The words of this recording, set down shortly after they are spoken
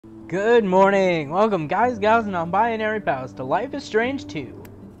Good morning! Welcome guys, gals, and non-binary pals to Life is Strange 2.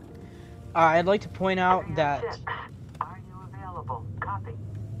 I'd like to point out that Are you available? Copy.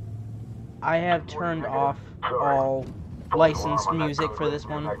 I have turned off all licensed music for this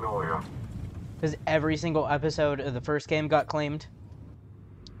one, because every single episode of the first game got claimed.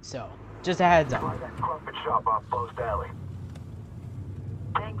 So, just a heads up. Try that crumpet shop off Post Alley.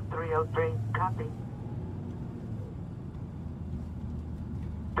 Tank 303, copy.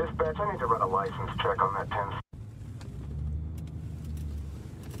 Dispatch, I need to run a license check on that 10.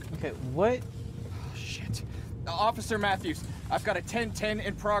 Okay, what? Oh, shit. Officer Matthews, I've got a 1010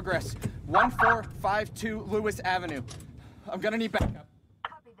 in progress. 1452 Lewis Avenue. I'm gonna need backup.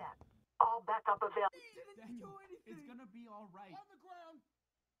 Copy that. All backup available. It's gonna be all right. On the ground.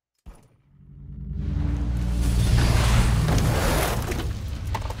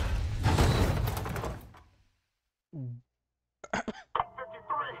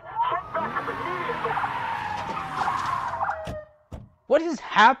 What is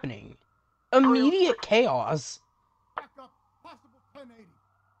happening? Immediate chaos. Backup, possible 1080.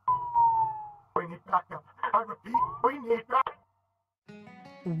 We need backup. I repeat, we need backup.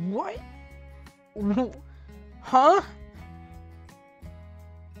 What? Huh?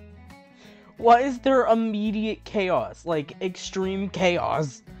 Why is there immediate chaos? Like, extreme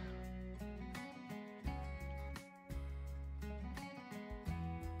chaos?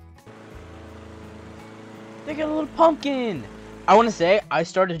 They got a little pumpkin! I want to say, I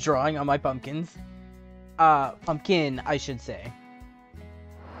started drawing on my pumpkins. Pumpkin, I should say.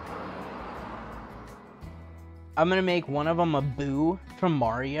 I'm gonna make one of them a Boo from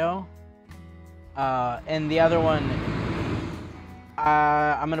Mario. And the other one,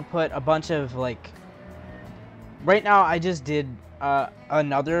 I'm gonna put a bunch of, like... Right now, I just did,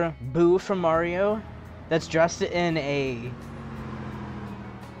 another Boo from Mario that's dressed in a...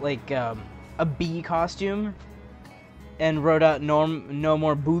 like, a bee costume. And wrote out no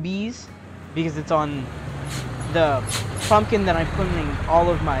more boobies, because it's on the pumpkin that I'm putting all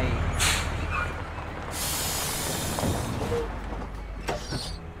of my...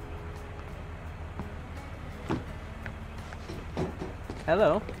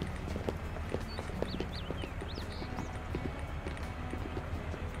 Hello.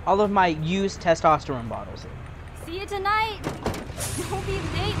 All of my used testosterone bottles. See you tonight! Don't be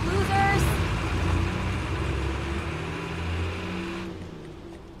late, losers!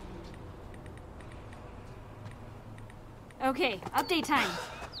 Okay, update time.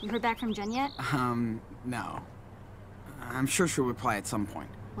 You heard back from Jen yet? No. I'm sure she'll reply at some point.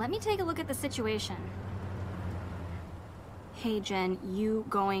 Let me take a look at the situation. Hey Jen, you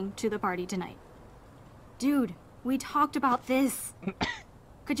going to the party tonight? Dude, we talked about this.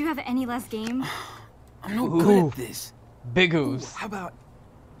 Could you have any less game? I'm no good at this. Big ooze. How about...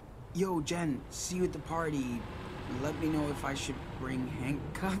 Yo, Jen, see you at the party. Let me know if I should bring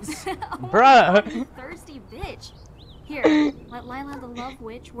handcuffs. Oh, bruh! You thirsty bitch. Here, let Lila the Love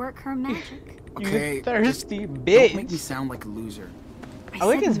Witch work her magic. Okay, you thirsty just bitch. Don't make me sound like a loser. I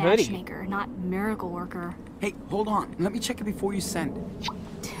like his said hoodie. matchmaker, not miracle worker. Hey, hold on. Let me check it before you send.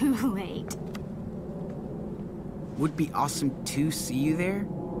 Too late. Would be awesome to see you there.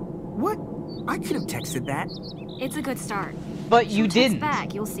 What? I could have texted that. It's a good start. But you She'll text didn't.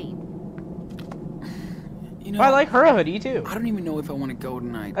 back, you'll see. You know, I like her hoodie too. I don't even know if I want to go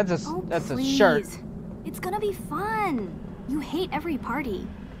tonight. That's Oh, a please. shirt. It's gonna be fun. You hate every party.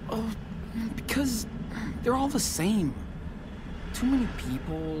 Oh, because they're all the same. Too many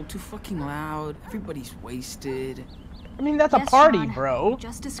people, too fucking loud, everybody's wasted. I mean, that's Yes, a party, Sean, bro. you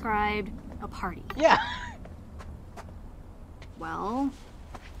just described a party. Yeah. Well,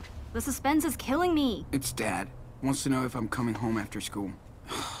 the suspense is killing me. It's Dad. Wants to know if I'm coming home after school.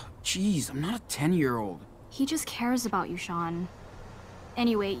 Jeez, I'm not a 10-year-old. He just cares about you, Sean.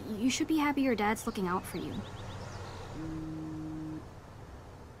 Anyway, you should be happy your dad's looking out for you.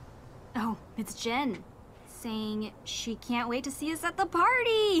 Oh, it's Jen. Saying she can't wait to see us at the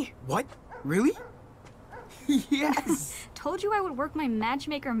party! What? Really? Yes! Told you I would work my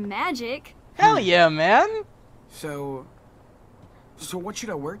matchmaker magic. Hell yeah, man. So what should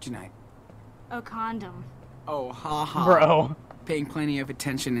I wear tonight? A condom. Oh, haha. Bro. Paying plenty of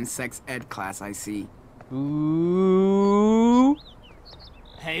attention in sex ed class, I see. Ooh.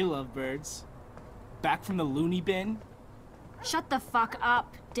 Hey, lovebirds. Back from the loony bin? Shut the fuck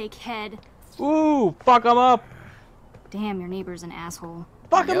up, dickhead. Ooh, fuck him up. Damn, your neighbor's an asshole.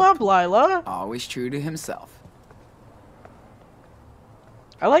 Fuck him Yep. up, Lila. Always true to himself.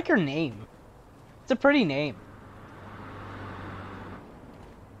 I like her name. It's a pretty name.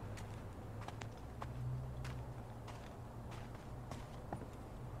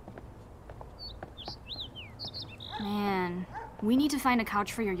 We need to find a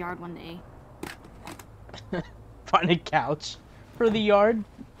couch for your yard one day. Find a couch for the yard?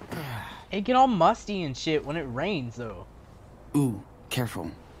 It get all musty and shit when it rains, though. Ooh, careful.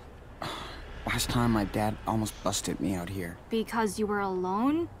 Last time my dad almost busted me out here. Because you were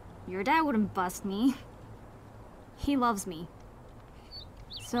alone? Your dad wouldn't bust me. He loves me.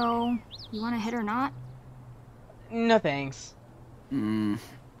 So, you want to hit or not? No thanks. Nah.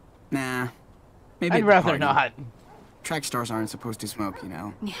 Maybe I'd at the rather party. not. Track stars aren't supposed to smoke, you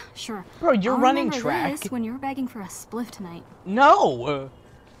know? Yeah, sure. Bro, you're I'll running remember track. this when you were begging for a spliff tonight. No!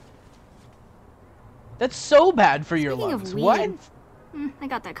 That's so bad for your Speaking of lungs. weed, What? I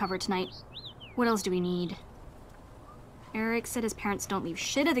got that covered tonight. What else do we need? Eric said his parents don't leave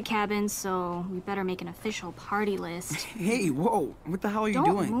shit at the cabin, so we better make an official party list. Hey, whoa. What the hell are you Don't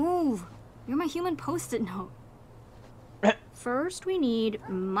doing? move. You're my human post-it note. First, we need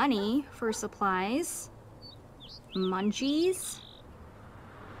money for supplies, munchies,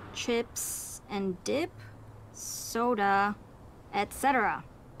 chips and dip, soda, etc.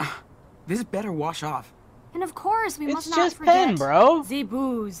 This better wash off. And of course, we It's must not just forget pen, bro. the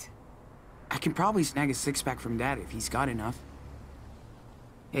booze. I can probably snag a six-pack from Dad if he's got enough.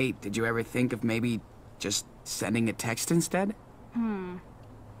 Hey, did you ever think of maybe just sending a text instead? Oh,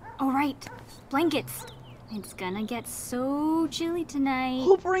 right. Blankets. It's gonna get so chilly tonight.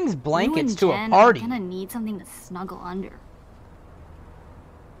 Who brings blankets to you a and Jen party? are gonna need something to snuggle under.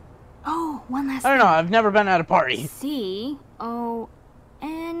 Oh, one last I don't thing. know. I've never been at a party. C-O-N-D.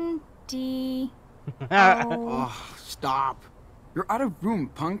 Oh, stop. You're out of room,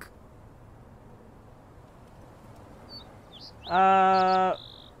 punk.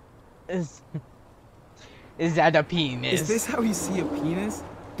 Is that a penis? Is this how you see a penis?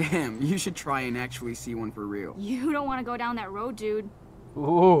 Damn, you should try and actually see one for real. You don't want to go down that road, dude.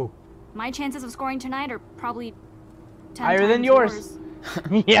 Ooh. My chances of scoring tonight are probably 10 Higher than times yours.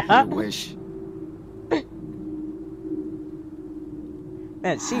 Yeah. I wish.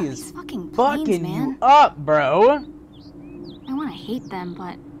 Man, she is These fucking planes, fucking man. you up, bro. I want to hate them,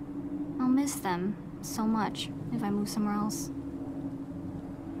 but I'll miss them so much if I move somewhere else.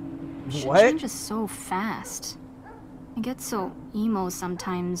 Shit What? changes so fast. I get so emo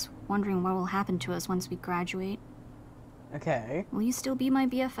sometimes, wondering what will happen to us once we graduate. Okay. Will you still be my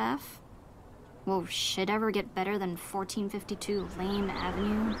BFF? Will shit ever get better than 1452 Lane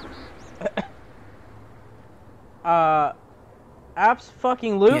Avenue?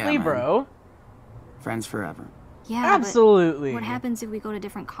 Abs-fucking-lutely, Yeah, man. bro. Friends forever. Yeah, Absolutely. but what happens if we go to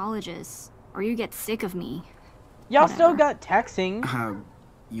different colleges? Or you get sick of me? Y'all still Whatever. got texting.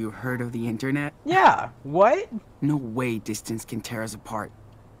 You heard of the internet? Yeah. What? No way distance can tear us apart.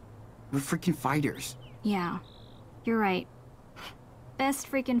 We're freaking fighters. Yeah, you're right. Best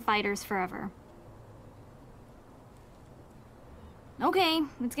freaking fighters forever. Okay,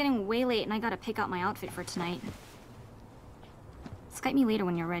 it's getting way late and I gotta pick out my outfit for tonight. Skype me later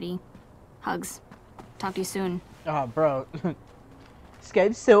when you're ready. Hugs. Talk to you soon. Oh, bro.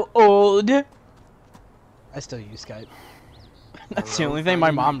 Skype's so old. I still use Skype. That's the only thing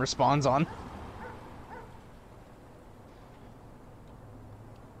my mom responds on.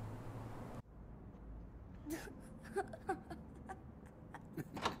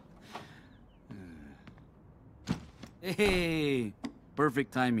 Hey,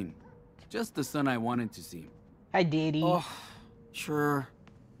 perfect timing. Just the son I wanted to see. Hi, Daddy. Oh, sure.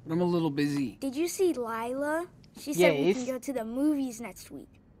 But I'm a little busy. Did you see Lila? She said we can Yes. go to the movies next week.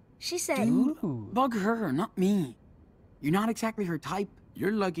 She said, Dude, Ooh. bug her, not me. You're not exactly her type.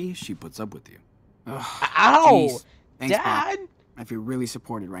 You're lucky she puts up with you. Ugh, Ow! jeez. Thanks, Pop. Dad? I feel really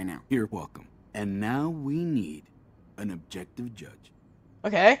supported right now. You're welcome. And now we need an objective judge.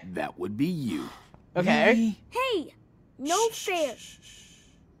 Okay. That would be you. Okay. Really? hey, no fair.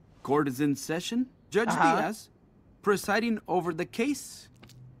 Court is in session. Judge Diaz, presiding over the case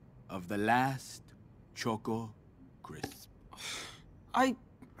of the last Choco Crisp. I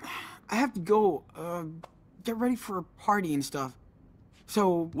have to go, get ready for a party and stuff.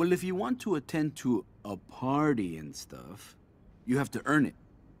 So, Well, if you want to attend to a party and stuff, you have to earn it,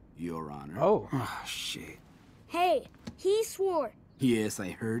 Your Honor. Oh. Shit. Hey, he swore. Yes,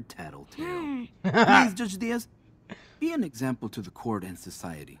 I heard tattletale. Please, Judge Diaz, be an example to the court and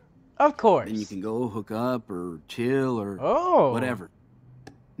society. Of course. Then you can go hook up or chill or Oh. whatever.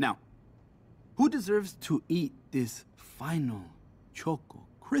 Now, who deserves to eat this final Choco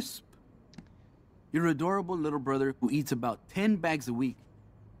Crisp? Your adorable little brother who eats about 10 bags a week,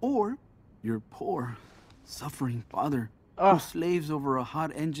 or your poor, suffering father who slaves over a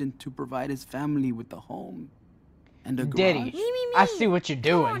hot engine to provide his family with a home and a garage? Daddy, I see what you're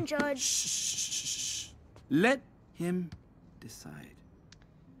Come on, doing. Judge. Shh. Let him decide.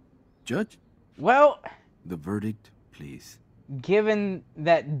 Judge, Well, the verdict, please. given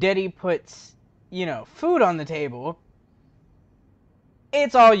that Diddy puts, food on the table,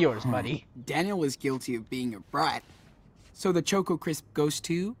 it's all yours, buddy. Daniel was guilty of being a brat. So the Choco Crisp goes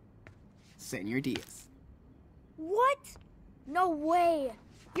to Senor Diaz. What? No way.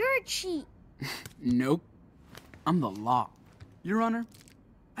 You're a cheat. Nope. I'm the law. Your Honor,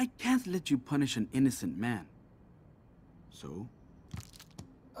 I can't let you punish an innocent man. So?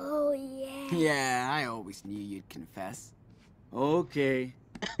 Oh, yeah. Yeah, I always knew you'd confess. Okay,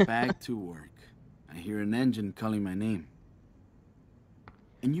 back to work. I hear an engine calling my name.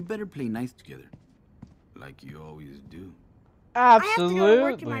 And you better play nice together, like you always do. Absolutely. I have to go to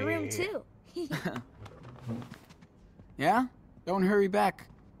work in my room, too. Yeah? Don't hurry back.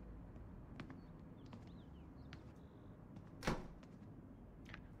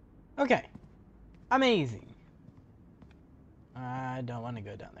 Okay. Amazing. I don't want to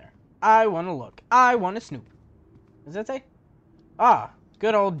go down there. I want to look. I want to snoop. What does that say? Ah,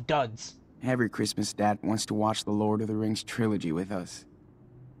 good old duds. Every Christmas dad wants to watch the Lord of the Rings trilogy with us.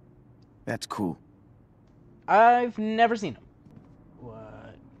 That's cool. I've never seen them.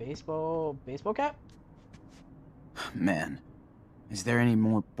 What? Baseball cap? Man, is there any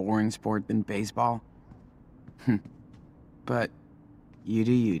more boring sport than baseball? But you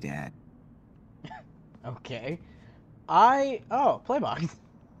do you, Dad. Okay. Playbox.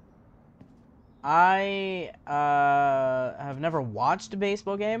 I have never watched a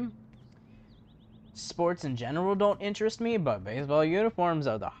baseball game. Sports in general don't interest me, but baseball uniforms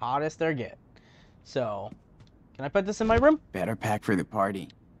are the hottest there get. So, can I put this in my room? Better pack for the party.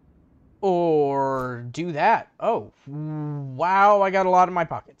 Or do that. Oh, wow, I got a lot in my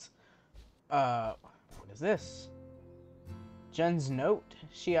pockets. What is this? Jen's note.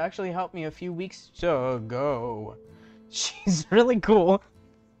 She actually helped me a few weeks ago. She's really cool.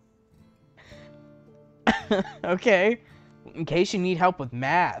 Okay. In case you need help with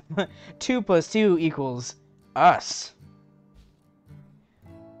math. 2 + 2 = us.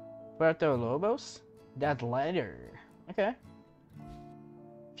 Puerto Lobos? That letter. Okay.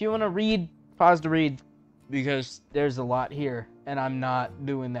 If you want to read, pause to read, because there's a lot here, and I'm not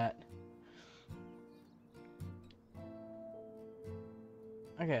doing that.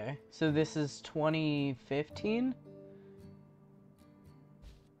 Okay, so this is 2015?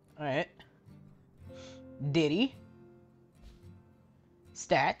 Alright. Diddy.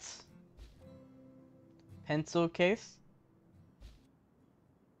 Stats. Pencil case.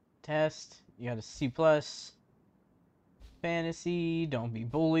 Test. You got a C+. Fantasy. Don't be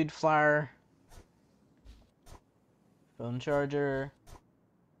bullied flyer. Phone charger.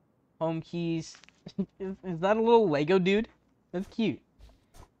 Home keys. Is that a little Lego dude? That's cute.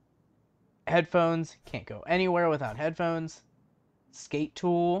 Headphones. Can't go anywhere without headphones. Skate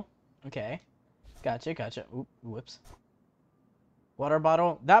tool. Okay. Gotcha. Oop, whoops. Water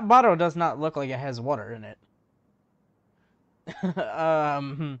bottle. That bottle does not look like it has water in it.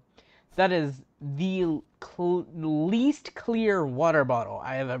 That is the least clear water bottle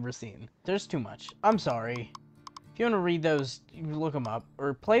I have ever seen. There's too much. I'm sorry. If you want to read those, you can look them up.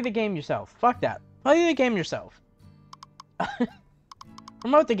 Or play the game yourself. Fuck that. Play the game yourself.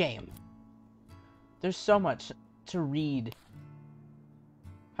 Promote the game. There's so much to read.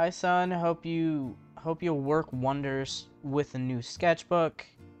 Hi, son. Hope you'll work wonders with a new sketchbook.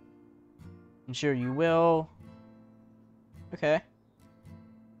 I'm sure you will. Okay.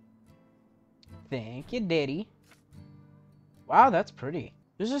 Thank you, Daddy. Wow, that's pretty.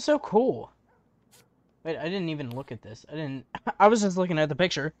 This is so cool. Wait, I didn't even look at this. I was just looking at the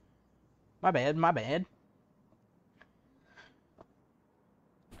picture. My bad.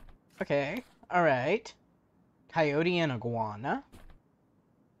 Okay. Alright. Coyote and iguana.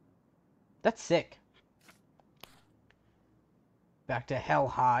 That's sick. Back to Hell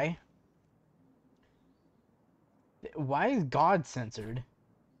High. Why is God censored?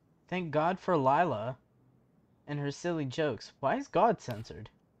 Thank God for Lila and her silly jokes. Why is God censored?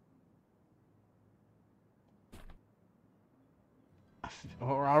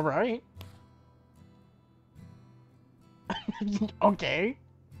 Alright. Okay.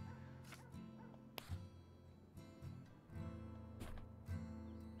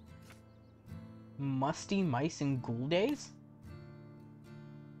 Musty Mice and Ghoul Days?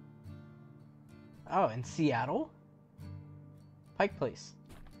 Oh, in Seattle? Pike Place.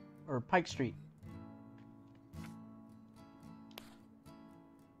 Or Pike Street.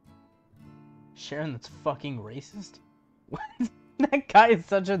 Sharon, that's fucking racist? What? That guy is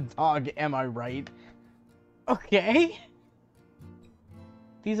such a dog, am I right? Okay.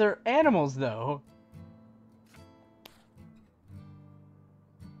 These are animals, though.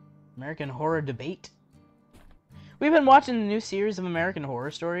 American Horror Debate. We've been watching the new series of American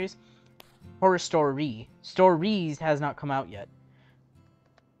Horror Stories. Horror Story. Stories has not come out yet.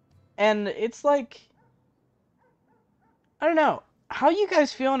 And it's like... I don't know. How are you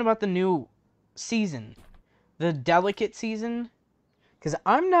guys feeling about the new season? The Delicate season? Because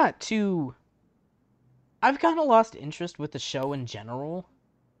I'm not too... I've kind of lost interest with the show in general.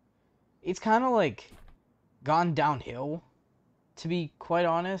 It's kind of like gone downhill, to be quite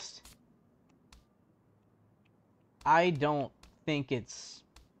honest. I don't think it's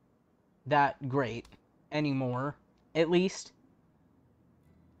that great anymore, at least.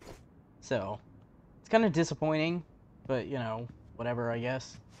 So, it's kind of disappointing, but, you know, whatever, I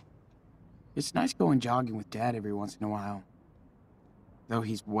guess. It's nice going jogging with Dad every once in a while. Though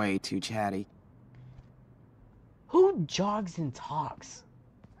he's way too chatty. Who jogs and talks?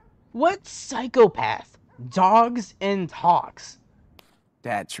 What psychopath jogs and talks?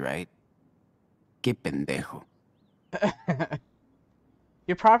 That's right. Que pendejo.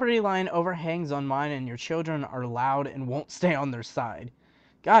 Your property line overhangs on mine and your children are loud and won't stay on their side.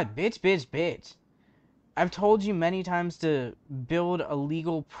 God, bitch, bitch, bitch. I've told you many times to build a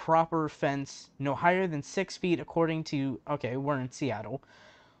legal, proper fence no higher than 6 feet according to... Okay, we're in Seattle.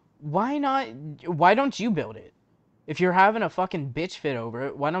 Why not... Why don't you build it? If you're having a fucking bitch fit over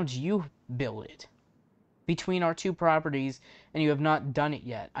it, why don't you build it? Between our two properties, and you have not done it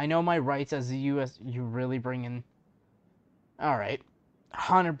yet. I know my rights as the U.S. You really bring in... Alright.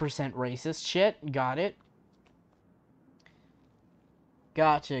 100% racist shit. Got it.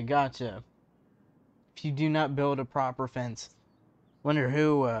 Gotcha, gotcha. If you do not build a proper fence. Wonder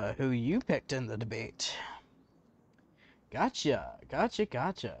who you picked in the debate. Gotcha, gotcha,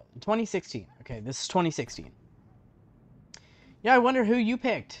 gotcha. 2016. Okay, this is 2016. Yeah, I wonder who you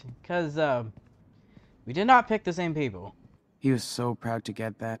picked. Because, we did not pick the same people. He was so proud to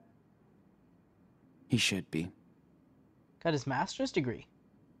get that. He should be. Got his master's degree.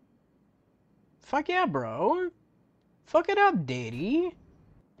 Fuck yeah, bro. Fuck it up, daddy.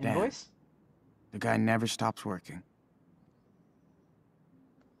 Damn. Invoice? The guy never stops working.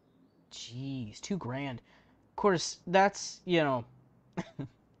 Jeez, $2,000. Of course, that's, you know...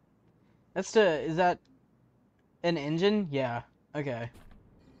 that's the... Is that an engine? Yeah. Okay.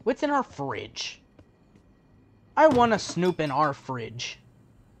 What's in our fridge? I want to snoop in our fridge.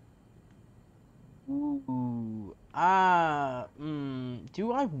 Ooh.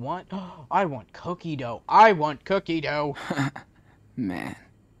 Do I want... I want cookie dough. I want cookie dough. Man.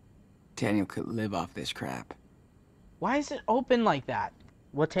 Daniel could live off this crap. Why is it open like that?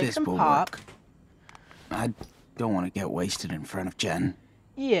 We'll take This some will pop. work. I don't want to get wasted in front of Jen.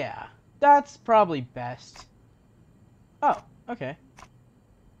 Yeah, that's probably best. Oh, okay.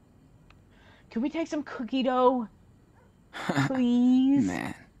 Can we take some cookie dough? Please?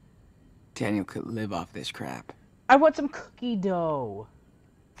 Man. Daniel could live off this crap. I want some cookie dough.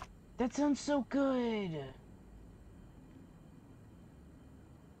 That sounds so good.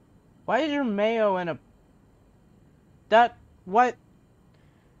 Why is your mayo in a... That... What?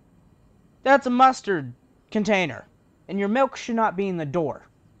 That's a mustard container. And your milk should not be in the door.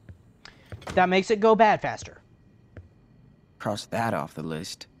 That makes it go bad faster. Cross that off the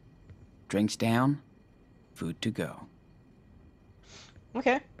list. Drinks down, food to go.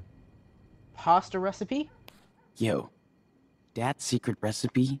 Okay. Pasta recipe? Yo, that secret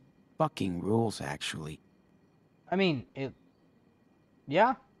recipe fucking rules, actually. I mean, it...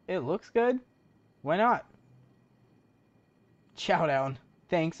 Yeah, it looks good. Why not? Chow down.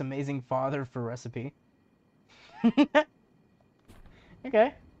 Thanks, amazing father, for recipe.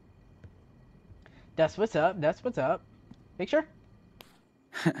 Okay. That's what's up, that's what's up. Picture?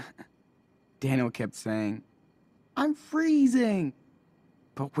 Daniel kept saying, I'm freezing!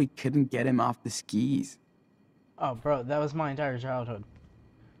 But we couldn't get him off the skis. Oh, bro, that was my entire childhood.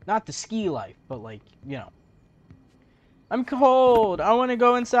 Not the ski life, but like, you know. I'm cold, I want to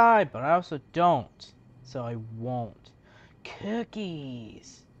go inside, but I also don't. So I won't.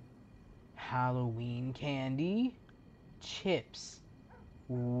 Cookies. Halloween candy. Chips.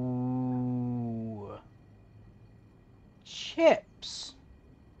 Ooh. Chips.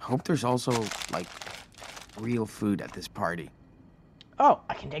 Hope there's also, like, real food at this party. Oh,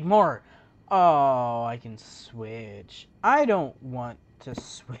 I can take more. Oh, I can switch. I don't want to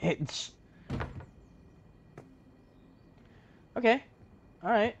switch. Okay.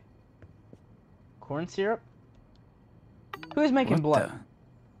 Alright. Corn syrup. Who's making What blood?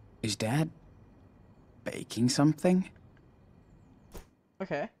 the... Is Dad baking something?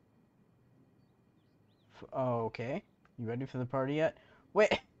 Okay. Okay. You ready for the party yet?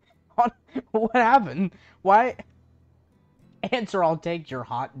 Wait. What happened? Why? Answer, I'll take your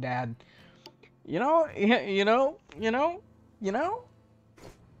hot dad. You know.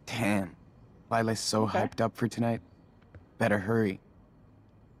 Damn. Lila's so Okay. hyped up for tonight. Better hurry.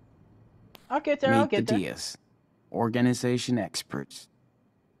 I'll get there. I'll Meet get the there. Diaz. Organization experts.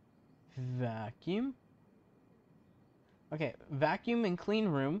 Vacuum. Okay, vacuum and clean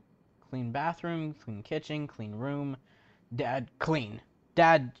room. Clean bathroom, clean kitchen, clean room. Dad, clean.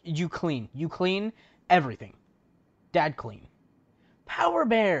 Dad, you clean. You clean everything. Dad, clean. Power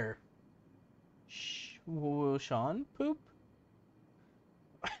bear. Will Sean poop?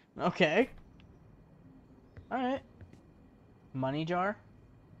 Okay. Alright. Money jar.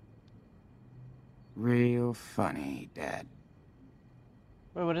 Real funny, Dad.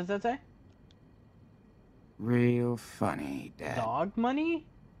 Wait, what does that say? Real funny, Dad. Dog money?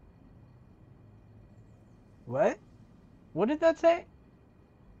 What? What did that say?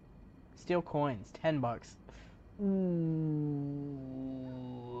 Steal coins, $10. Ooh,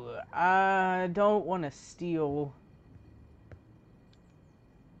 I don't want to steal.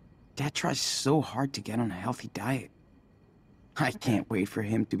 Dad tries so hard to get on a healthy diet. I can't wait for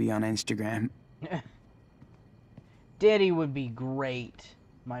him to be on Instagram. Daddy would be great.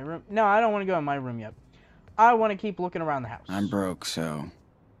 My room? No, I don't want to go in my room yet. I want to keep looking around the house. I'm broke, so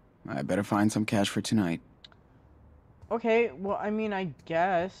I better find some cash for tonight. Okay, well, I mean, I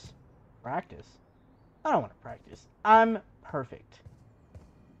guess. Practice. I don't want to practice. I'm perfect.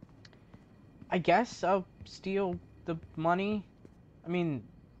 I guess I'll steal the money. I mean,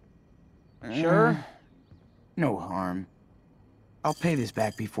 sure. No harm. I'll pay this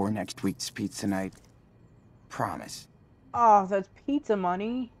back before next week's pizza night. Promise. Oh, that's pizza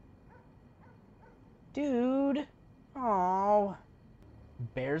money. Dude. Oh.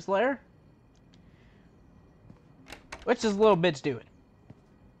 Bear's Lair? What's this little bitch doing?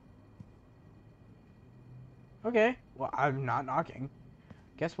 Okay. Well, I'm not knocking.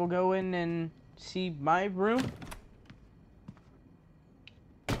 Guess we'll go in and see my room.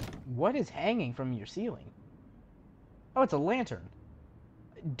 What is hanging from your ceiling? Oh, it's a lantern.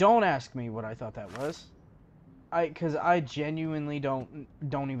 Don't ask me what I thought that was. Cause I genuinely don't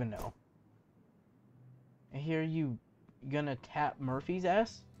even know. I hear you gonna tap Murphy's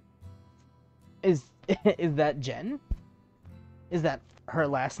ass? Is that Jen? Is that her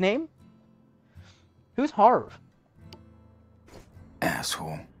last name? Who's Harv?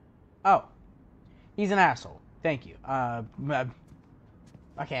 Asshole. Oh. He's an asshole. Thank you.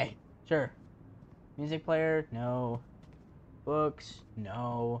 Okay, sure. Music player? No. Books?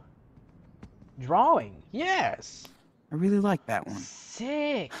 No. Drawing? Yes! I really like that one.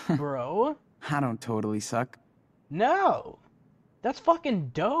 Sick, bro. I don't totally suck. No! That's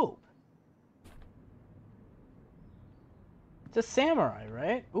fucking dope. It's a samurai,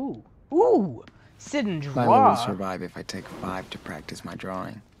 right? Ooh. Ooh! Sit and Lila will draw. survive if I take 5 to practice my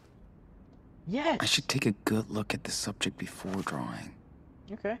drawing. Yes! I should take a good look at the subject before drawing.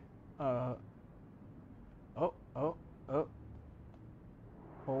 Okay. Oh.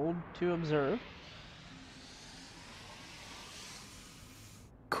 Hold to observe.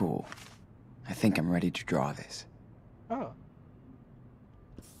 Cool. I think I'm ready to draw this. Oh.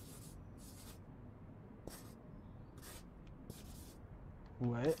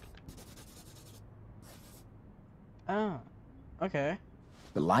 What? Oh. Okay.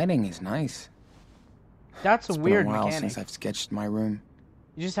 The lighting is nice. That's a It's weird been a while mechanic. since I've sketched my room.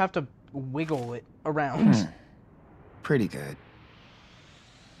 You just have to wiggle it around. Pretty good.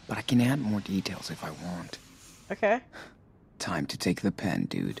 But I can add more details if I want. Okay. Time to take the pen,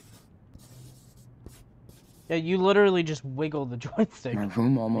 dude. Yeah, you literally just wiggle the joystick. My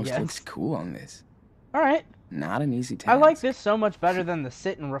room almost Yes. looks cool on this. Alright. Not an easy task. I like this so much better than the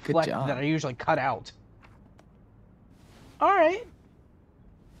sit and reflect job. that I usually cut out. Alright.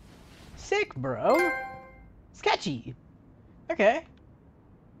 Sick, bro. Sketchy. Okay.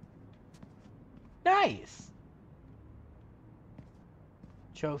 Nice.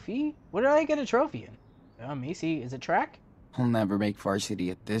 Trophy? What did I get a trophy in? Macy, is it track? I'll never make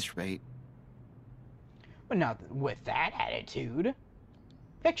varsity at this rate. But not with that attitude.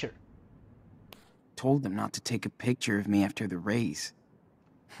 Picture. Told them not to take a picture of me after the race.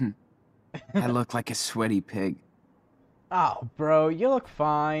 I look like a sweaty pig. Oh, bro, you look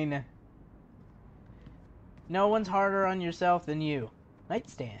fine. No one's harder on yourself than you.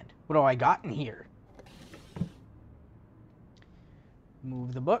 Nightstand. What do I got in here?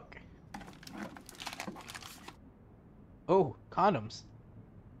 Move the book. Oh, condoms.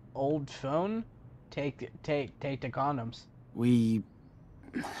 Old phone. Take the condoms. We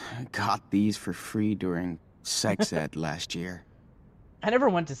got these for free during sex ed last year. I never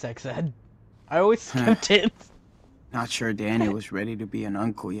went to sex ed. I always skipped it. Not sure Daniel was ready to be an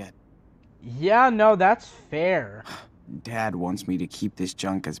uncle yet. Yeah, no, that's fair. Dad wants me to keep this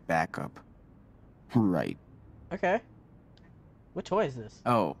junk as backup. Right. Okay. What toy is this?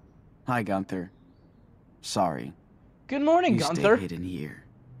 Oh, hi Gunther. Sorry. Good morning, You Gunther. stay hidden here.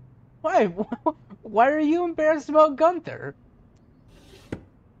 Why? Why are you embarrassed about Gunther?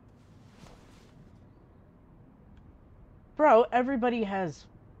 Bro, everybody has,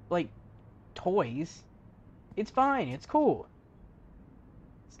 like, toys. It's fine. It's cool.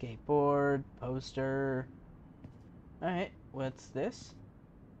 Skateboard, poster. Alright, what's this?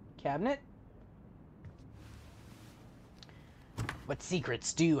 Cabinet? What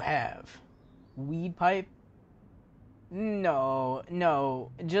secrets do you have? Weed pipe? No,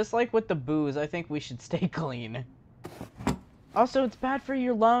 no. Just like with the booze, I think we should stay clean. Also, it's bad for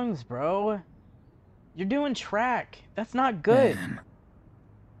your lungs, bro. You're doing track. That's not good. Man,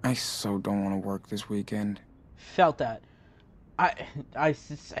 I so don't want to work this weekend. Felt that. I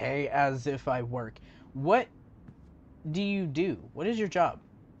say as if I work. What do you do? What is your job?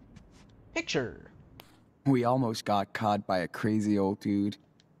 Picture. We almost got caught by a crazy old dude.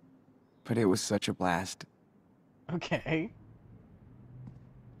 But it was such a blast. Okay.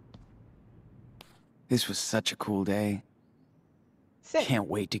 This was such a cool day. Say. Can't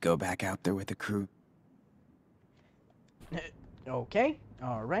wait to go back out there with the crew. Okay.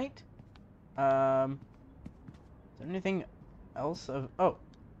 All right. Is there anything else of... Oh,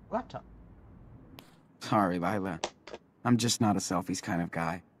 laptop. Sorry, Lila. I'm just not a selfies kind of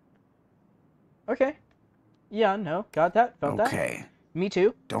guy. Okay. Yeah, no. Got that. Felt that. Okay. Me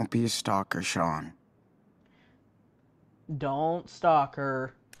too. Don't be a stalker, Sean. Don't stalk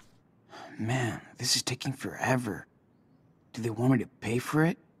her. Man, this is taking forever. Do they want me to pay for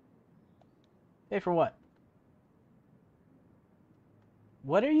it? Pay for what?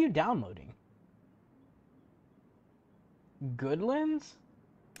 What are you downloading? Goodlands?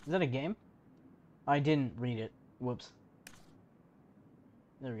 Is that a game? I didn't read it. Whoops.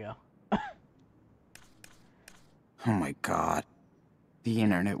 There we go. Oh my god. The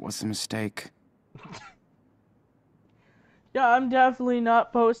internet was a mistake. Yeah, I'm definitely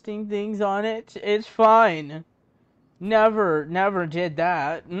not posting things on it. It's fine. Never did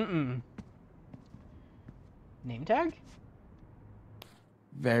that. Mm-mm. Name tag?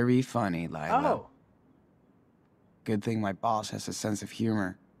 Very funny, Lila. Oh. Good thing my boss has a sense of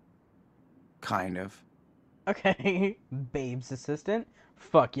humor. Kind of. Okay. Babe's assistant?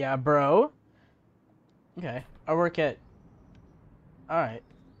 Fuck yeah, bro. Okay. I work at... Alright.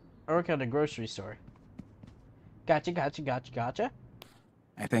 I work at a grocery store. Gotcha.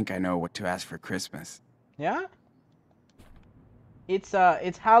 I think I know what to ask for Christmas. Yeah? It's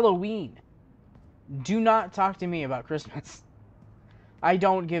Halloween. Do not talk to me about Christmas. I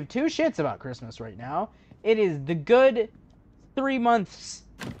don't give two shits about Christmas right now. It is the good 3 months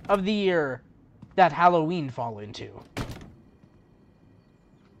of the year that Halloween fall into.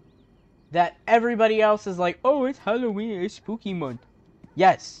 That everybody else is like, oh, it's Halloween, it's spooky month.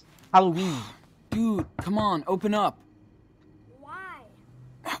 Yes, Halloween. Dude, come on, open up. Why?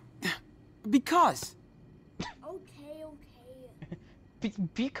 Because. Okay.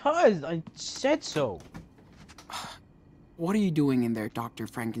 Because I said so. What are you doing in there, Dr.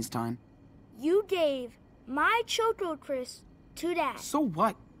 Frankenstein? You gave my Choco Crisp to Dad. So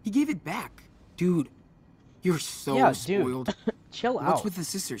what? He gave it back. Dude, you're so Yeah, spoiled. dude. Chill out. What's with the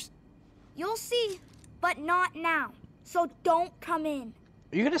scissors? You'll see, but not now. So don't come in.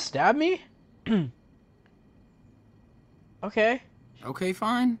 Are you gonna stab me? Okay. Okay,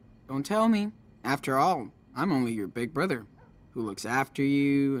 fine. Don't tell me. After all, I'm only your big brother, who looks after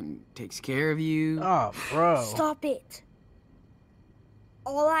you and takes care of you. Oh, bro. Stop it.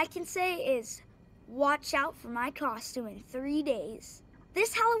 All I can say is, watch out for my costume in 3 days.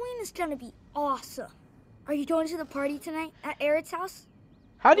 This Halloween is gonna be awesome. Are you going to the party tonight at Eric's house?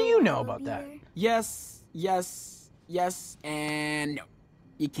 How do you Will know Lila about be that? there? Yes, and no.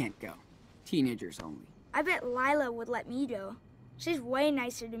 You can't go. Teenagers only. I bet Lila would let me go. She's way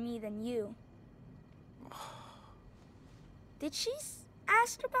nicer to me than you. Did she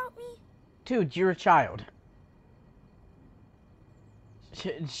ask about me? Dude, you're a child.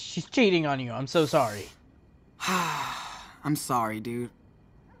 She's cheating on you. I'm so sorry. I'm sorry, dude.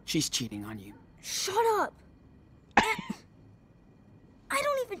 She's cheating on you. Shut up! I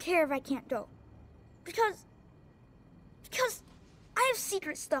don't even care if I can't go. Because I have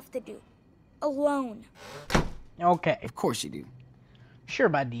secret stuff to do. Alone. Okay. Of course you do. Sure,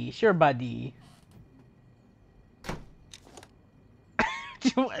 buddy. Sure, buddy.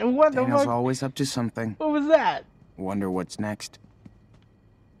 What the Daniel's fuck? always up to something. What was that? Wonder what's next.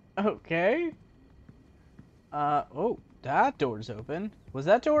 Okay. Oh, that door's open. Was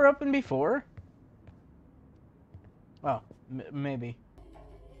that door open before? Oh, maybe.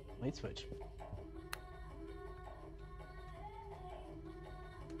 Light switch.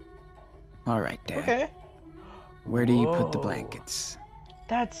 All right, Dad. Okay. Where do you put the Whoa. blankets?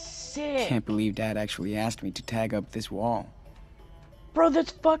 That's sick. Can't believe Dad actually asked me to tag up this wall. Bro,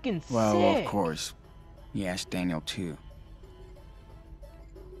 that's fucking Well, sick. of course. He asked Daniel too.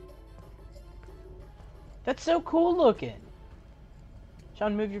 That's so cool looking.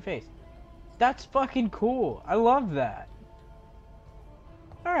 Sean, move your face. That's fucking cool. I love that.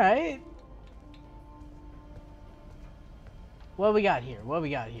 Alright. What we got here? What we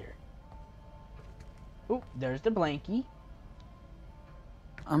got here? Oh, there's the blankie.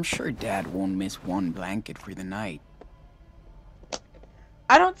 I'm sure Dad won't miss one blanket for the night.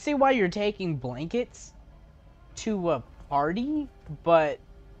 I don't see why you're taking blankets to a party, but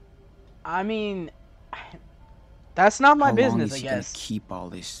I mean, that's not my business, I How long guess. is he gonna keep all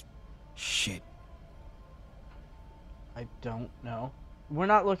this shit? I don't know. We're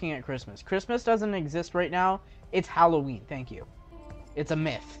not looking at Christmas. Christmas doesn't exist right now. It's Halloween. Thank you. It's a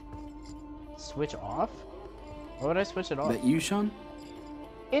myth. Switch off? Why would I switch it off? That you, Sean?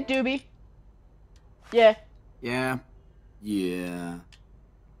 It do be. Yeah. Yeah. Yeah.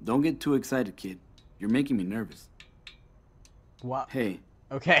 Don't get too excited, kid. You're making me nervous. What? Hey,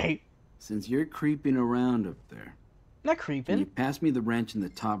 Okay. since you're creeping around up there, Not can creeping. you pass me the wrench in the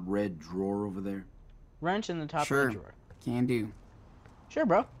top red drawer over there? Wrench in the top Sure. right drawer. Can do. Sure,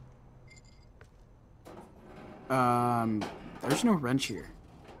 bro. There's no wrench here.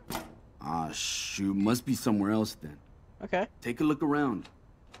 Ah, shoot. Must be somewhere else then. Okay. Take a look around.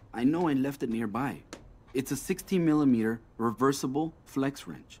 I know I left it nearby. It's a 16mm reversible flex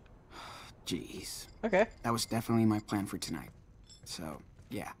wrench. Jeez. Okay. That was definitely my plan for tonight. So,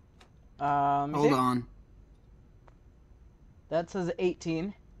 yeah. Is Hold it? on. That says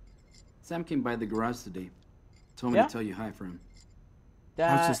 18. Sam came by the garage today. Told me Yeah? to tell you hi for him.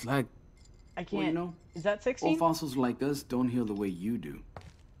 How's That his leg? I Well, can't. you know, Is that old 16? fossils like us don't heal the way you do.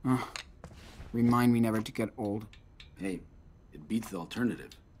 Remind me never to get old. Hey, it beats the alternative.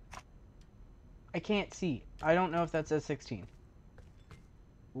 I can't see. I don't know if that says 16.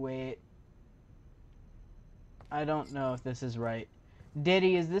 Wait. I don't know if this is right.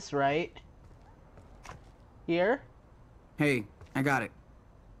 Diddy, is this right? Here? Hey, I got it.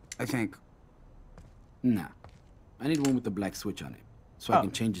 I think. Nah. I need one with the black switch on it, so I Oh.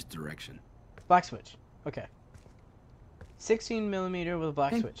 can change its direction. Black switch. Okay. 16mm with a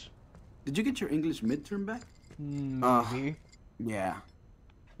black Hey. switch. Did you get your English midterm back? Maybe. Yeah.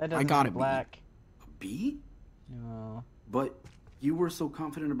 That doesn't got have it, B. black. A B? No. But you were so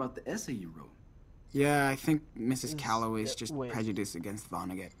confident about the essay you wrote. Yeah, I think Mrs. Calloway is just wait. prejudiced against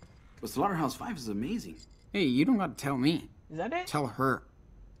Vonnegut. But Slaughterhouse 5 is amazing. Hey, you don't gotta tell me. Is that it? Tell her.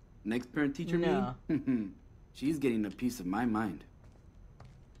 Next parent-teacher No. meeting? She's getting a piece of my mind.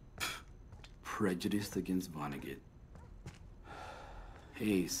 Prejudiced against Vonnegut.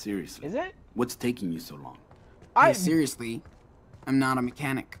 Hey, seriously. Is it? What's taking you so long? Hey, seriously, I'm not a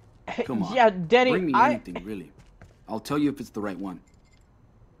mechanic. Come on. Yeah, Daddy, Bring me anything, really. I'll tell you if it's the right one.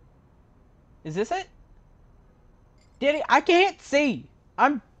 Is this it? Daddy, I can't see.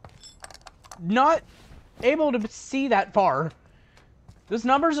 I'm not able to see that far. Those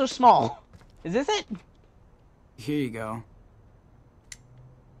numbers are small. Is this it? Here you go.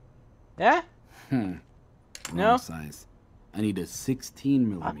 Yeah? Wrong No? size. I need a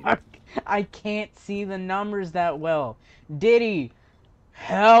 16mm. I can't see the numbers that well. Diddy,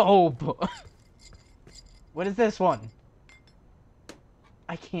 help! What is this one?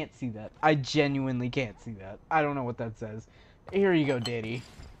 I can't see that. I genuinely can't see that. I don't know what that says. Here you go, Diddy.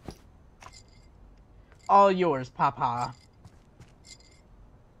 All yours, Papa.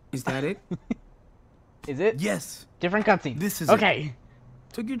 Is that it? Is it? Yes. Different cutscene. This is okay.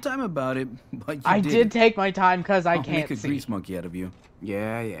 Took your time about it, but you I did did it. take my time because I I'll can't make a see. grease monkey out of you.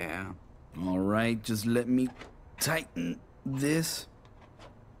 Yeah. All right, just let me tighten this.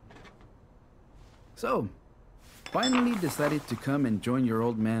 So, finally decided to come and join your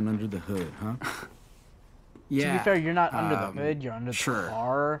old man under the hood, huh? Yeah. To be fair, you're not under the hood, you're under sure. the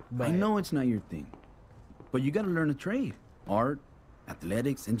car. But I know it's not your thing, but you gotta learn a trade. Art,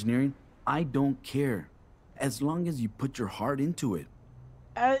 athletics, engineering, I don't care. As long as you put your heart into it.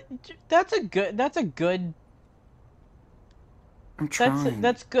 That's a good. I'm trying.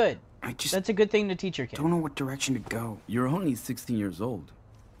 That's good. I just That's a good thing to teach your kid. don't know what direction to go. You're only 16 years old.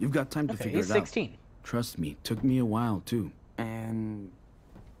 You've got time to Okay, figure he's it out. 16. Trust me, took me a while too. And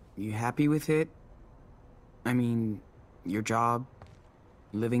you happy with it? I mean, your job,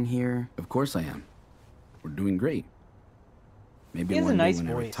 living here. Of course I am. We're doing great. Maybe He has a one day nice when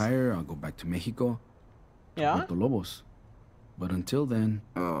I voice. retire, I'll go back to Mexico. Yeah? Puerto Lobos. But until then,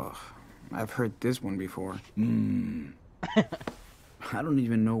 Ugh, I've heard this one before. I don't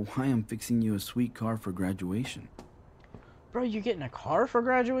even know why I'm fixing you a sweet car for graduation. Bro, you getting a car for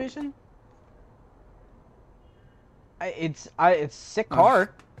graduation? It's a sick car. Ugh,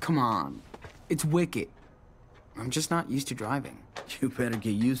 come on. It's wicked. I'm just not used to driving. You better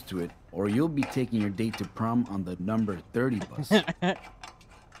get used to it, or you'll be taking your date to prom on the number 30 bus.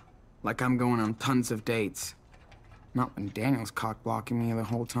 Like I'm going on tons of dates. Not when Daniel's cock blocking me the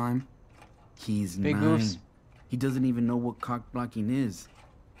whole time. He's Big 9. moves. He doesn't even know what cock blocking is.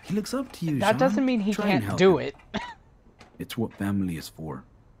 He looks up to you, That Sean. doesn't mean he Try and can't help do him. it. It's what family is for.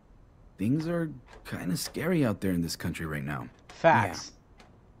 Things are kind of scary out there in this country right now. Facts.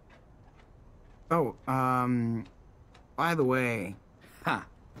 Oh, by the way, Ha!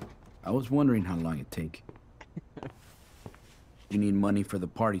 I was wondering how long it'd take. You need money for the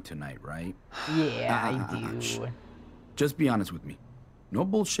party tonight, right? Yeah, I do. Just be honest with me. No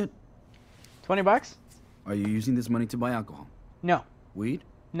bullshit. $20? Are you using this money to buy alcohol? No. Weed?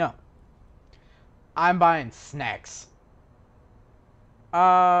 No. I'm buying snacks.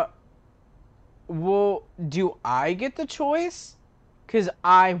 Well, do I get the choice? 'Cause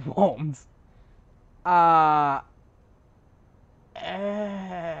I won't.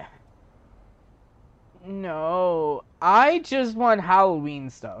 No. I just want Halloween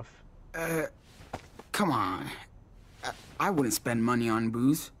stuff. come on. I wouldn't spend money on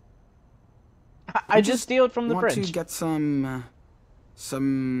booze. I just steal it from the want fridge. to get some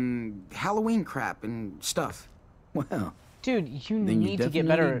Halloween crap and stuff. Well, Dude, you then you need to definitely get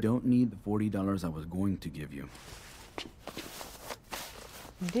better. don't need the $40 I was going to give you.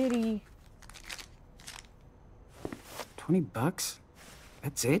 Diddy. $20?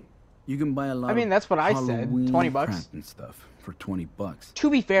 That's it? You can buy a lot. I mean, that's what I said. Halloween 20 bucks. crap and stuff for $20. To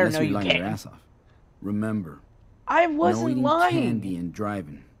be fair, Unless no, you're you lying your can't. ass off. Remember, I no wasn't eating lying. candy and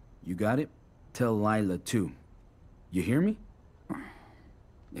driving. You got it? Tell Lila too. You hear me?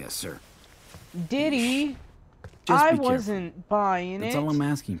 Yes, sir. Diddy. Just I be careful. wasn't buying That's it. all I'm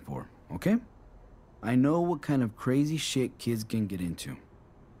asking for, okay? I know what kind of crazy shit kids can get into.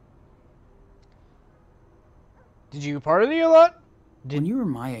 Did you party a lot? When you were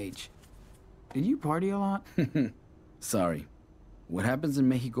my age, did you party a lot? Sorry. What happens in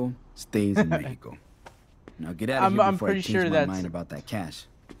Mexico stays in Mexico. Now get out of here I'm before I pretty change sure my that's- mind about that cash.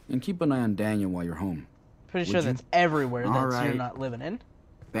 And keep an eye on Daniel while you're home. Pretty Would sure you? that's everywhere All that you're right. not living in.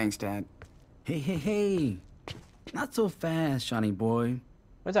 Thanks, Dad. Hey. Not so fast, Shawnee boy.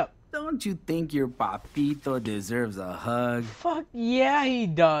 What's up? Don't you think your papito deserves a hug? Fuck yeah, he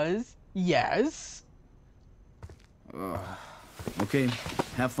does. Yes. Okay,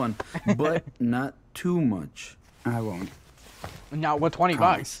 have fun. But not too much. I won't. Now what? 20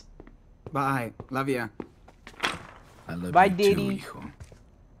 Promise. bucks. Bye. Love ya. I love Bye, you too, Diddy. hijo.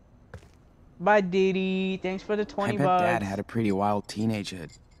 Bye, Diddy. Thanks for the 20 I bet bucks. Dad had a pretty wild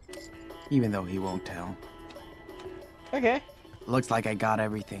teenagehood. Even though he won't tell. Okay. Looks like I got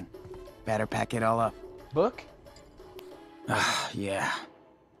everything. Better pack it all up. Book? Yeah.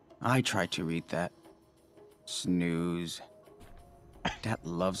 I tried to read that. Snooze. Dad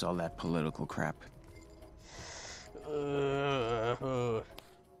loves all that political crap.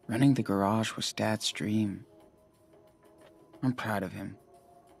 Running the garage was Dad's dream. I'm proud of him.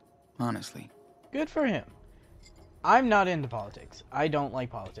 Honestly. Good for him. I'm not into politics. I don't like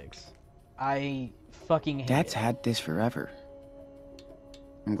politics. I fucking hate Dad's it. had this forever.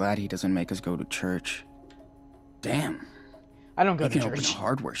 I'm glad he doesn't make us go to church. Damn. I don't go You to can open a church.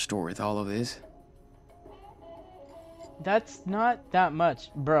 hardware store with all of this. That's not that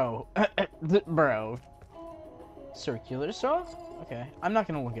much, bro. Bro. Circular straw? Okay. I'm not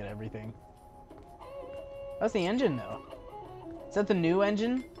gonna look at everything. That's the engine, though. Is that the new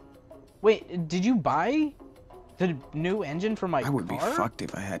engine? Wait, did you buy the new engine for my I would be car? fucked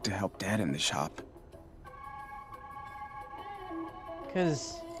if I had to help Dad in the shop.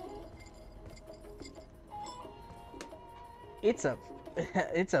 Because it's a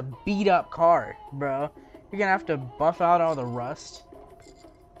it's a beat up car, bro. You're gonna have to buff out all the rust.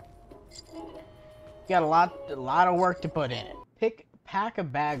 You got a lot of work to put in it. Pack a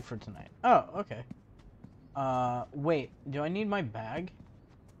bag for tonight. Oh, okay. Wait, do I need my bag?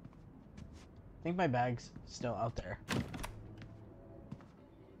 I think my bag's still out there.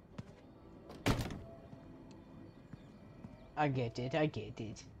 I get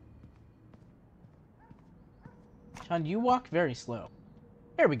it. Sean, you walk very slow.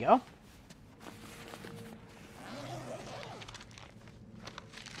 There we go.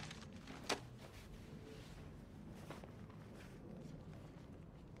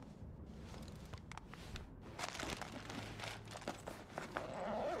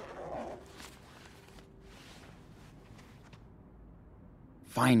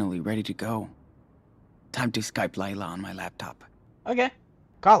 finally ready to go. Time to Skype Layla on my laptop. Okay.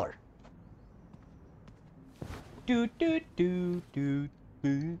 Call her. Do do do do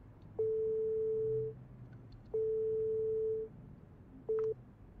do.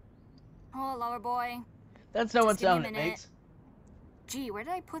 Oh, lover boy. That's not what Just give me a sound it minute. makes. Gee, where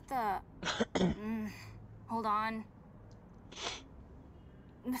did I put the... hold on.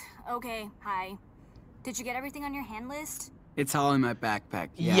 Okay, hi. Did you get everything on your hand list? It's all in my backpack.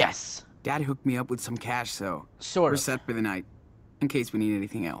 Yeah. Yes. Dad hooked me up with some cash, so Sort we're of. set for the night. In case we need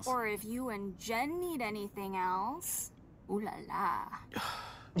anything else. Or if you and Jen need anything else. Ooh la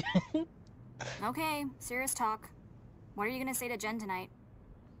la. Okay, serious talk. What are you gonna say to Jen tonight?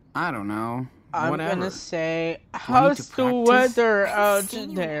 I don't know. I'm Whatever. gonna say, to how's the practice? weather I've out seen you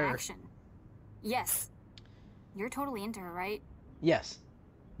in there? action. Yes. You're totally into her, right? Yes.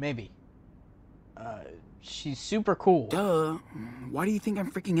 Maybe. She's super cool. Duh. Why do you think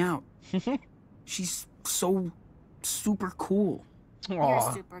I'm freaking out? She's so super cool. You're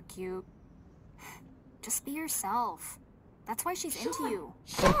Aw. super cute. Just be yourself. That's why she's into you.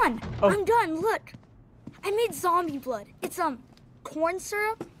 Sean, Oh. I'm done. Look, I made zombie blood. It's corn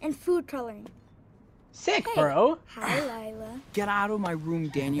syrup and food coloring. Sick, Hey. bro. Hi, Lila. Get out of my room,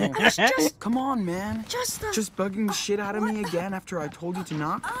 Daniel. I was just Come on, man. just Just bugging the shit out of me again after I told you to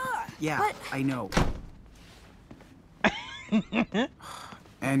knock? Yeah, but- I know.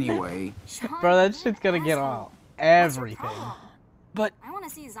 Anyway, Sean, Bro, that you're shit's an gonna get asshole. all What's your everything. problem? but I want to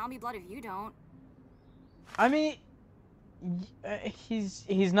see zombie blood if you don't. I mean, he's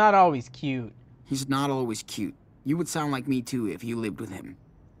not always cute. he's not always cute. You would sound like me too if you lived with him.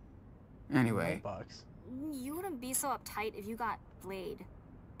 Anyway, Bugs. You wouldn't be so uptight if you got laid.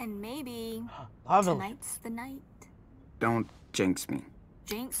 And maybe Lovely. tonight's the night. don't jinx me.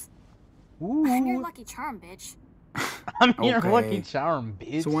 Jinx, Ooh. I'm your lucky charm, bitch. I'm your Okay. lucky charm,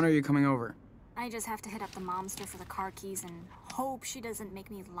 bitch. So when are you coming over? I just have to hit up the momster for the car keys and hope she doesn't make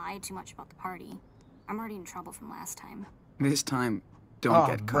me lie too much about the party. I'm already in trouble from last time. This time, don't Oh,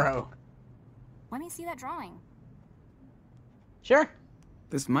 get caught. bro. Let me see that drawing. Sure.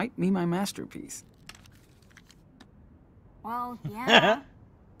 This might be my masterpiece. Well, yeah.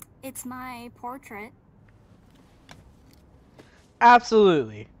 It's my portrait.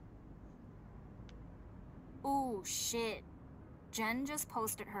 Absolutely. Ooh, shit. Jen just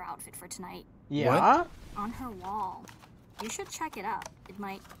posted her outfit for tonight Yeah. on her wall. You should check it out. It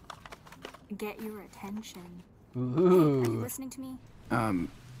might get your attention. Are you Ooh. listening to me?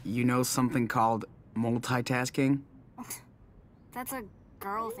 You know something called multitasking? That's a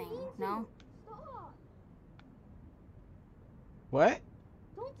girl thing, no? What?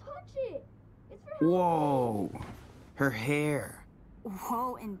 Don't touch it. It's for Whoa, her hair.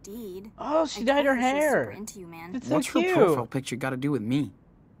 Whoa, indeed. Oh, she I dyed her told you she's hair. super into you, man. It's so What's her cute. profile picture got to do with me?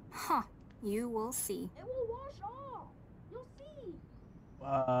 Huh. You will see. It will wash off. You'll see.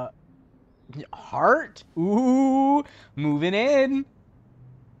 Heart? Ooh, moving in.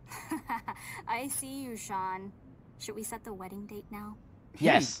 I see you, Sean. Should we set the wedding date now?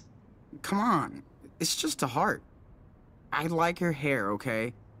 Yes. Come on, it's just a heart. I like her hair,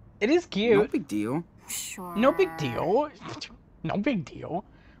 okay? It is No cute. big deal. Sure. No big deal. No big deal.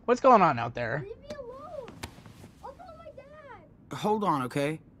 What's going on out there? Leave me alone. I'll tell my dad. Hold on,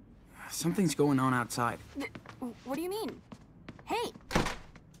 okay? Something's going on outside. What do you mean? Hey,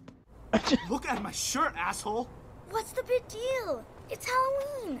 Look at my shirt, asshole. What's the big deal? It's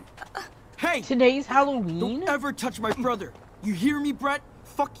Halloween. Hey, Today's Halloween? don't ever touch my brother. You hear me, Brett?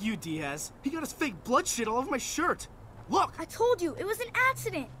 Fuck you, Diaz. He got his fake blood shit all over my shirt. Look. I told you, it was an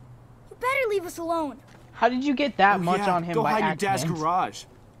accident. You better leave us alone. How did you get that Oh, much yeah, on him go by hide in your accident? dad's garage.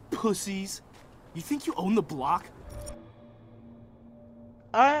 Pussies. You think you own the block?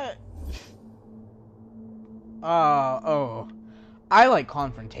 Oh. I like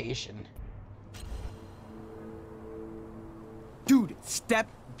confrontation. Dude, step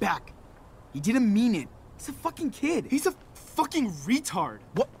back. He didn't mean it. He's a fucking kid. He's a fucking retard.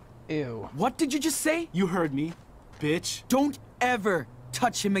 What? Ew. What did you just say? You heard me, bitch. Don't ever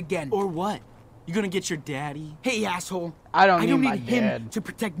touch him again. Or what? You gonna get your daddy? Hey, asshole. I don't I need don't my need him dad. to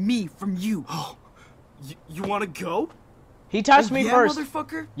protect me from you. You wanna go? He touched me yeah, first.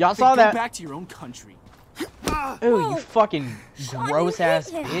 motherfucker. Y'all Then saw go that. back to your own country. Ooh, Whoa. you fucking Sean, you gross ass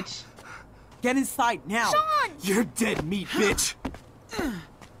hit him. bitch. Get inside now. Sean! You're dead meat, bitch.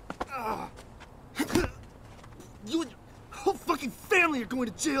 You and your whole fucking family are going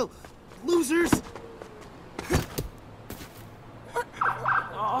to jail, losers.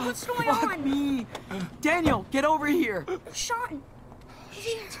 What's going Fuck on? me. Daniel, get over here. Sean, is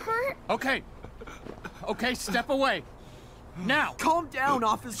he hurt? Okay. Okay, step away. Now! Calm down,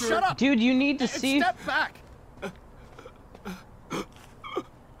 officer. Shut up! Dude, you need to And see. step back!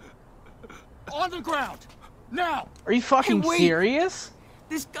 On the ground! Now! Are you fucking Hey, wait. serious?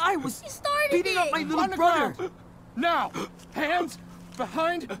 This guy was started beating up it. my On little the brother. ground! Now! Hands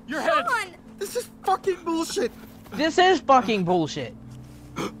behind your head! Sean! This is fucking bullshit. This is fucking bullshit.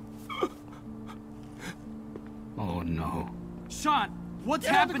 Oh no. Sean, what's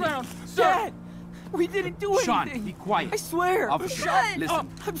Get on the happening? ground, sir. Dad, we didn't do Sean, anything. be quiet. I swear. Officer, Dad. listen.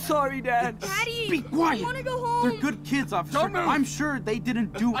 I'm sorry, Dad. Daddy! Be quiet. I want to go home. They're good kids, officer. Don't move. I'm sure they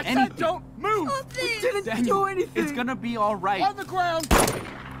didn't do I anything. said don't move! Stop this! Didn't Daniel, do anything. it's gonna be all right. On the ground!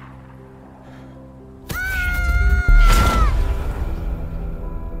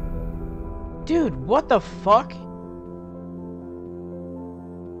 Dude, what the fuck?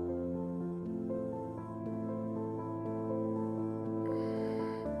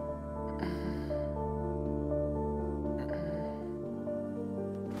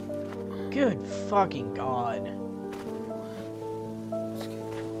 Good fucking god.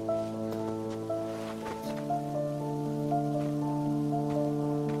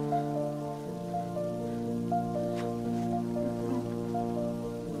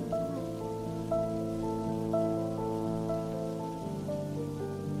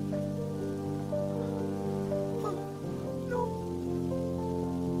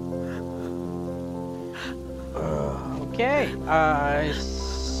 Okay,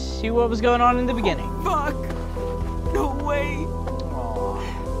 see what was going on in the beginning. Fuck. No way. Aw.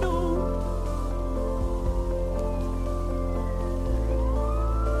 No.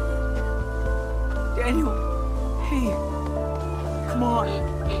 Daniel. Hey. Come on.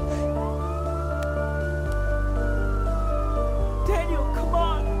 Daniel, come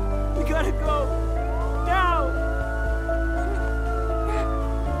on. We gotta go. Now.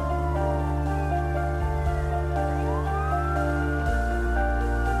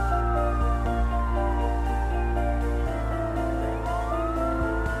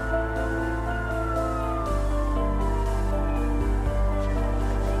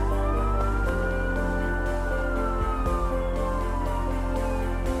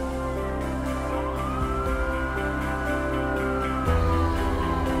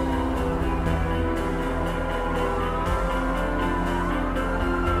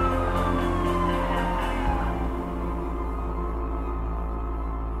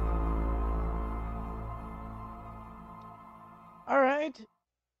 Alright.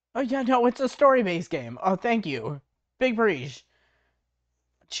 Oh yeah, no, it's a story-based game. Oh, thank you. Big breach.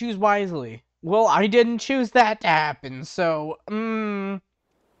 Choose wisely. Well, I didn't choose that to happen, so, I don't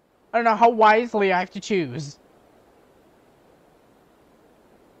know how wisely I have to choose.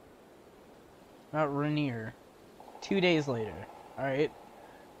 About Rainier. 2 days later. Alright.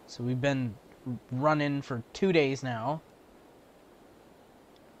 So we've been running for 2 days now.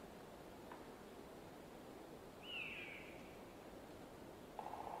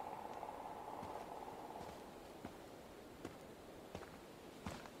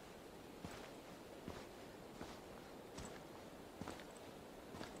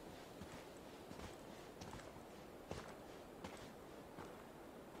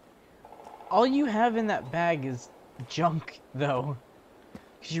 All you have in that bag is junk, though.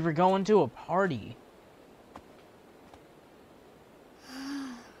 Because you were going to a party.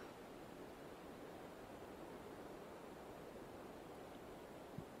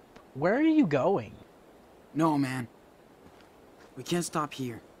 Where are you going? No, man. We can't stop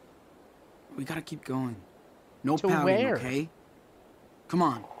here. We gotta keep going. No To pouting, where? okay? Come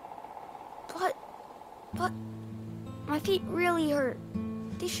on. But, my feet really hurt.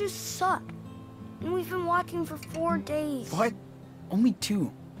 These shoes suck. And we've been walking for 4 days. What? Only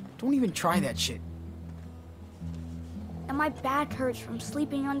 2. Don't even try that shit. And my back hurts from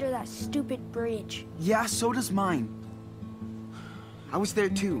sleeping under that stupid bridge. Yeah, so does mine. I was there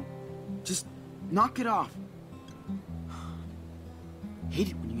too. Just knock it off. Hate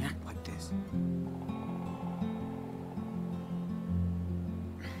it when you act like this.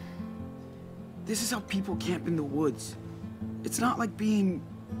 This is how people camp in the woods. It's not like being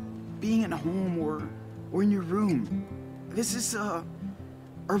in a home or in your room. This is a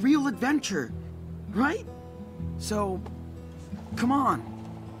real adventure, right? So, come on.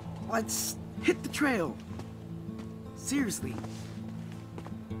 Let's hit the trail. Seriously.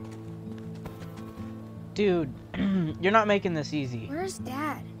 Dude, you're not making this easy. Where's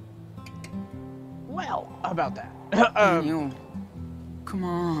Dad? Well, how about that? Daniel, come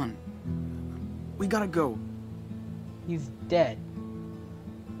on. We gotta go. He's dead.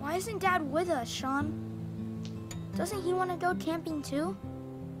 Why isn't Dad with us, Sean? Doesn't he want to go camping too?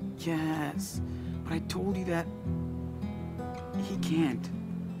 Yes, but I told you that can't.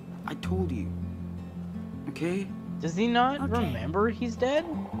 I told you. Okay? Does he not Okay. remember he's dead?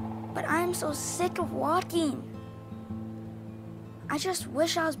 But I'm so sick of walking. I just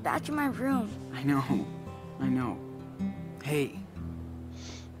wish I was back in my room. I know. I know. Hey,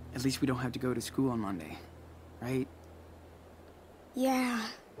 at least we don't have to go to school on Monday, right? Yeah.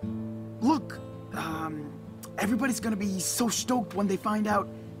 Look, everybody's gonna be so stoked when they find out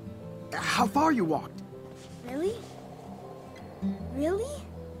how far you walked. Really? Really?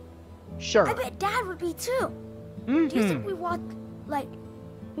 Sure. I bet Dad would be too. Do you think we walked, like,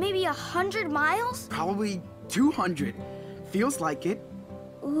 maybe 100 miles? Probably 200. Feels like it.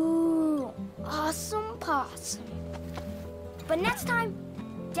 Ooh, awesome possum. But next time,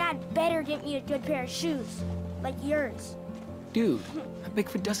 Dad better get me a good pair of shoes, like yours. Dude, a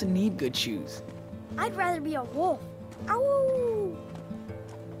Bigfoot doesn't need good shoes. I'd rather be a wolf. Ow!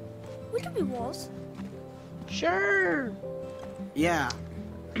 We could be wolves. Sure. Yeah.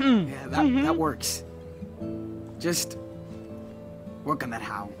 Yeah, that works. Just work on that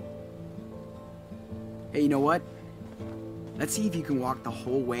how. Hey, you know what? Let's see if you can walk the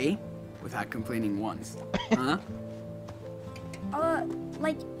whole way without complaining once. Huh?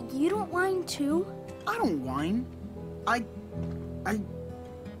 Like, you don't whine too? I don't whine. I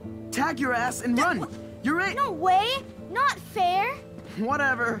tag your ass and run. You're it. No way! Not fair!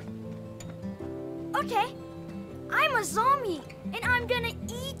 Whatever. Okay, I'm a zombie, and I'm gonna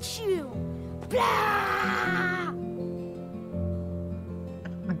eat you! Blah!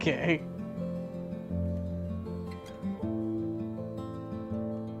 Okay.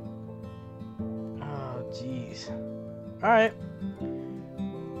 Oh, jeez. Alright.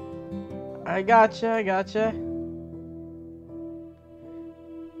 I gotcha.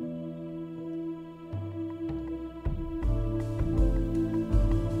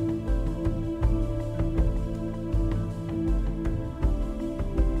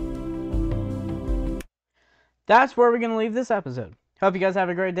 That's where we're going to leave this episode. Hope you guys have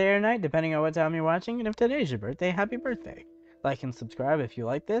a great day or night, depending on what time you're watching. And if today's your birthday, happy birthday. Like and subscribe if you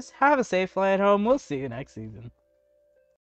like this. Have a safe flight home. We'll see you next season.